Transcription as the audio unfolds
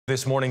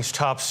This morning's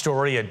top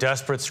story, a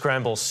desperate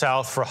scramble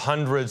south for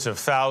hundreds of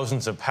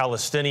thousands of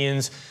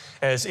Palestinians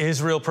as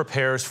Israel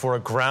prepares for a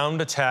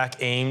ground attack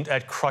aimed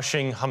at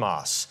crushing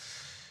Hamas.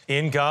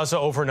 In Gaza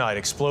overnight,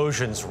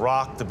 explosions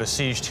rocked the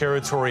besieged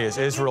territory as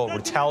Israel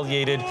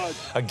retaliated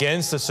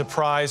against a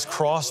surprise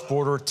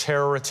cross-border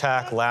terror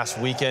attack last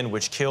weekend,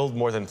 which killed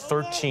more than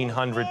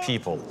 1,300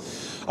 people.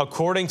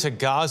 According to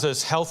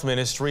Gaza's health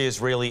ministry,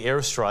 Israeli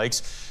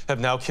airstrikes have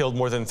now killed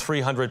more than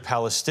 300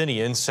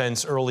 Palestinians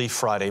since early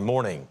Friday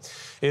morning.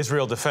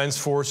 Israel Defense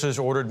Forces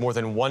ordered more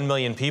than 1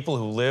 million people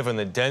who live in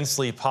the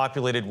densely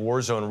populated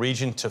war zone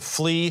region to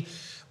flee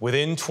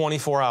within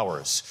 24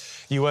 hours.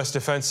 U.S.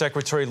 Defense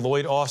Secretary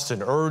Lloyd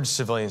Austin urged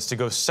civilians to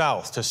go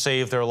south to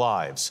save their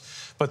lives.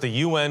 But the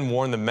UN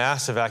warned the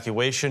mass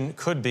evacuation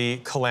could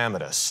be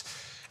calamitous.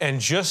 And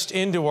just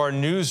into our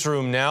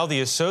newsroom now,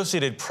 the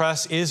Associated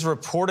Press is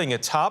reporting a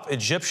top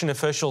Egyptian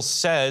official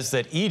says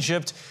that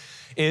Egypt,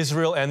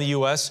 Israel, and the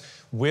U.S.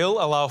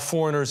 will allow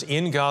foreigners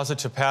in Gaza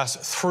to pass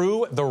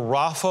through the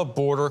Rafah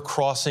border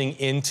crossing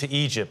into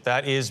Egypt.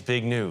 That is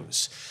big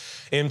news.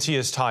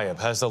 Imtiaz Tyab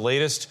has the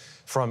latest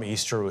from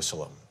East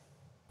Jerusalem.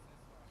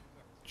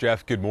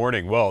 Jeff, good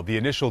morning. Well, the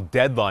initial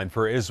deadline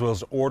for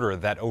Israel's order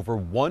that over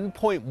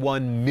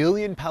 1.1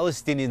 million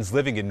Palestinians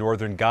living in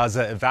northern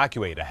Gaza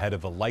evacuate ahead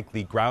of a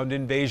likely ground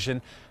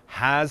invasion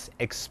has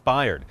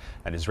expired.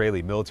 An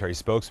Israeli military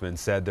spokesman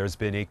said there's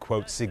been a,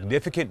 quote,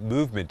 significant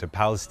movement of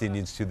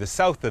Palestinians to the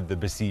south of the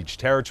besieged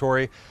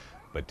territory,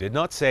 but did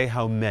not say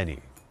how many.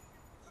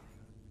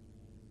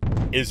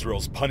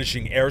 Israel's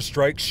punishing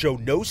airstrikes show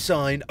no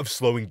sign of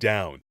slowing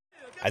down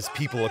as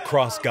people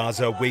across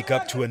Gaza wake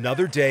up to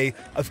another day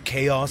of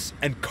chaos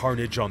and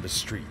carnage on the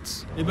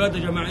streets.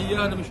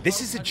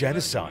 This is a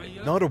genocide,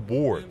 not a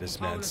war,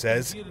 this man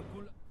says.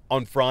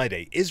 On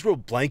Friday, Israel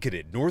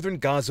blanketed northern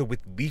Gaza with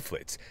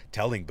leaflets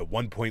telling the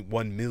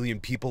 1.1 million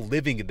people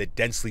living in the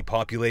densely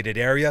populated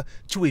area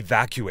to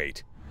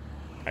evacuate.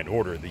 An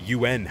order the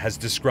UN has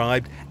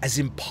described as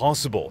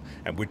impossible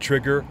and would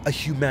trigger a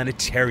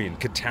humanitarian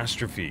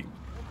catastrophe.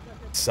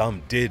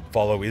 Some did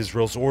follow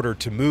Israel's order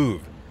to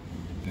move,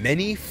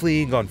 many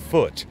fleeing on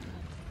foot.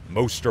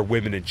 Most are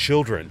women and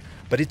children,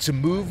 but it's a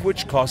move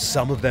which cost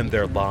some of them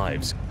their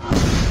lives.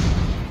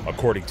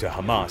 According to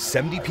Hamas,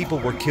 70 people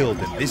were killed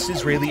in this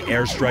Israeli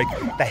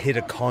airstrike that hit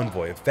a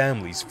convoy of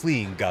families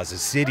fleeing Gaza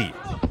City.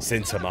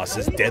 Since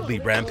Hamas's deadly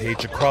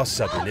rampage across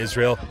southern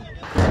Israel,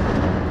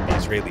 the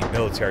Israeli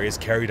military has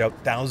carried out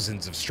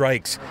thousands of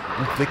strikes,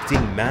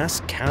 inflicting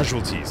mass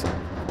casualties.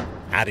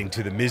 Adding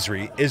to the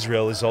misery,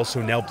 Israel is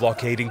also now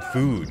blockading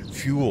food,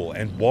 fuel,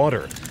 and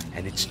water,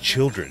 and it's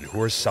children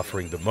who are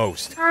suffering the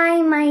most. Hi,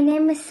 my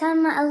name is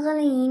Salma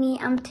Al-Ghalayini.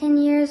 I'm 10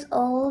 years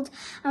old.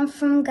 I'm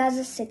from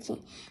Gaza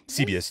City.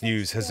 CBS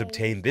News has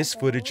obtained this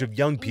footage of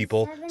young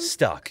people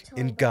stuck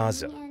in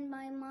Gaza.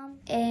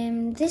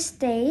 These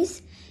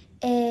days,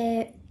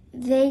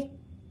 they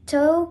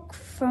took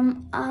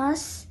from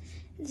us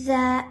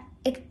the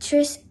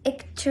electricity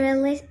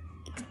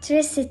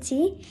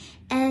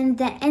and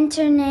the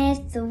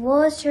internet, the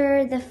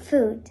water, the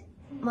food.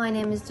 My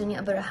name is Dunya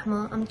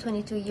Abu-Rahma. I'm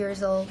 22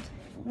 years old.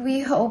 We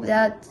hope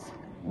that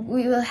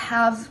we will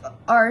have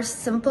our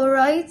simple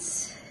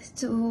rights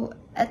to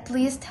at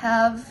least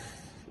have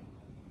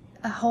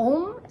a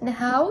home and a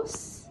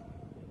house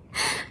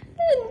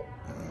and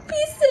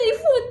be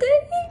safe one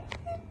day.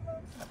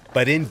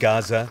 But in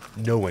Gaza,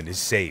 no one is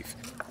safe.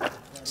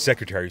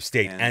 Secretary of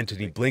State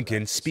Antony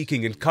Blinken,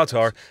 speaking in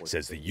Qatar,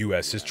 says the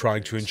U.S. is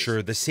trying to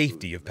ensure the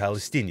safety of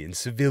Palestinian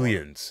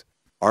civilians.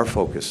 Our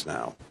focus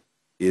now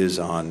is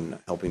on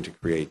helping to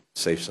create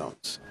safe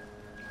zones.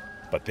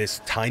 But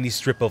this tiny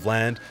strip of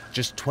land,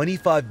 just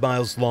 25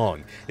 miles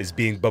long, is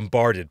being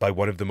bombarded by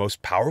one of the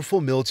most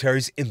powerful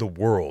militaries in the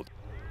world.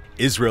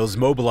 Israel is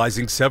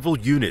mobilizing several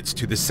units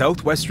to the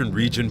southwestern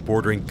region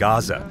bordering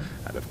Gaza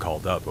and have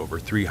called up over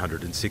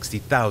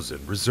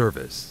 360,000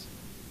 reservists.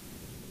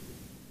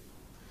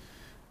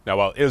 Now,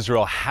 while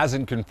Israel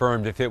hasn't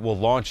confirmed if it will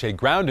launch a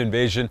ground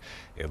invasion,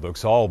 it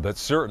looks all but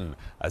certain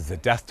as the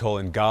death toll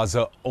in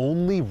Gaza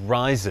only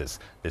rises.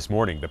 This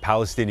morning, the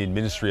Palestinian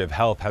Ministry of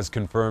Health has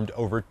confirmed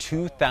over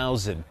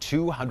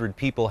 2,200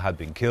 people have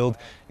been killed,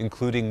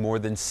 including more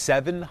than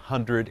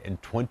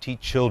 720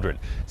 children,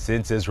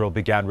 since Israel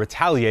began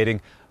retaliating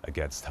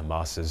against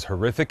Hamas's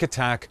horrific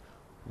attack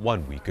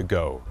 1 week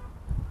ago.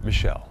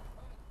 Michelle.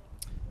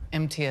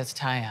 Imtiaz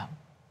Tyab,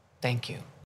 thank you.